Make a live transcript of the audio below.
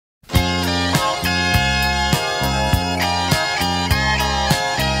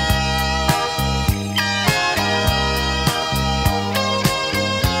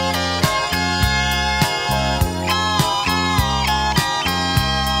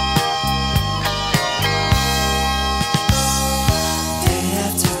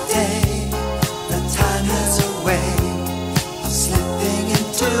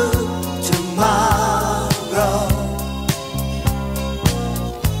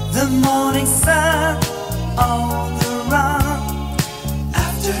The morning sun on the run,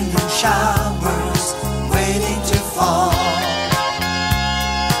 afternoon showers waiting to fall.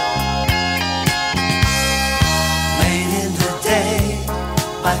 Late in the day,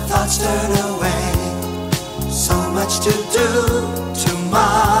 my thoughts turn away. So much to do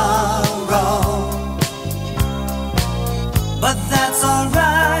tomorrow, but that's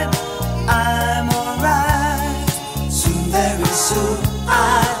alright, I'm alright. Soon, very soon,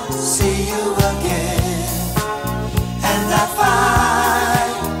 I'll see you again. And I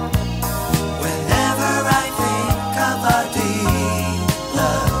find, whenever I think of our deep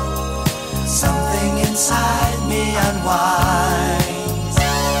love, something inside me unwinds,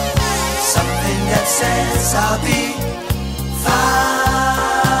 something that says I'll be fine.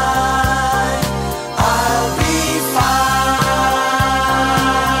 I'll be fine.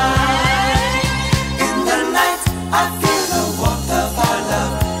 In the night, I feel the warmth of our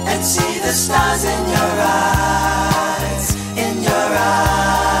love and see the stars in your eyes, in your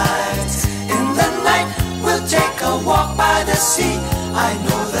eyes. In the night, we'll take a walk by the sea. I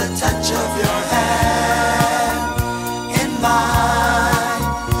know the touch of your hand in mine.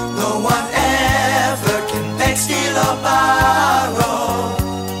 No one ever can beg, steal or borrow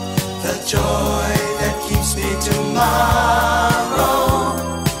the joy that keeps me tomorrow.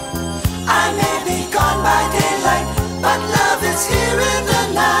 I may be gone by daylight, but love is here in the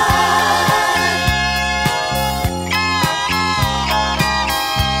night.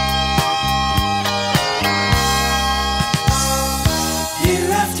 Year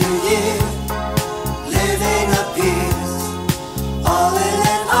after year, living appears all in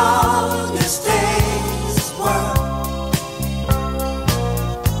an honest day's work.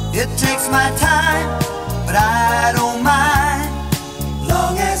 It takes my time, but I don't mind,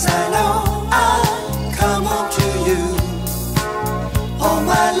 long as I know I'll come home to you. Oh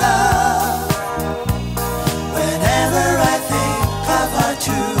my love, whenever I think of our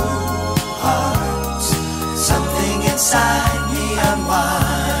two hearts, something inside me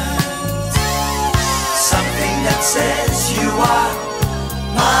unwinds, something that says you are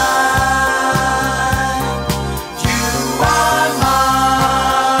mine, you are mine.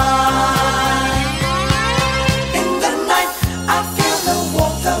 In the night, I feel the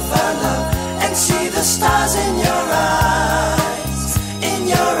warmth of our love and see the stars in your eyes, in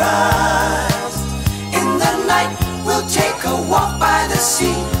your eyes. In the night, we'll take a walk by the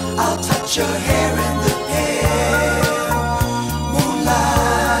sea. I'll touch your hair and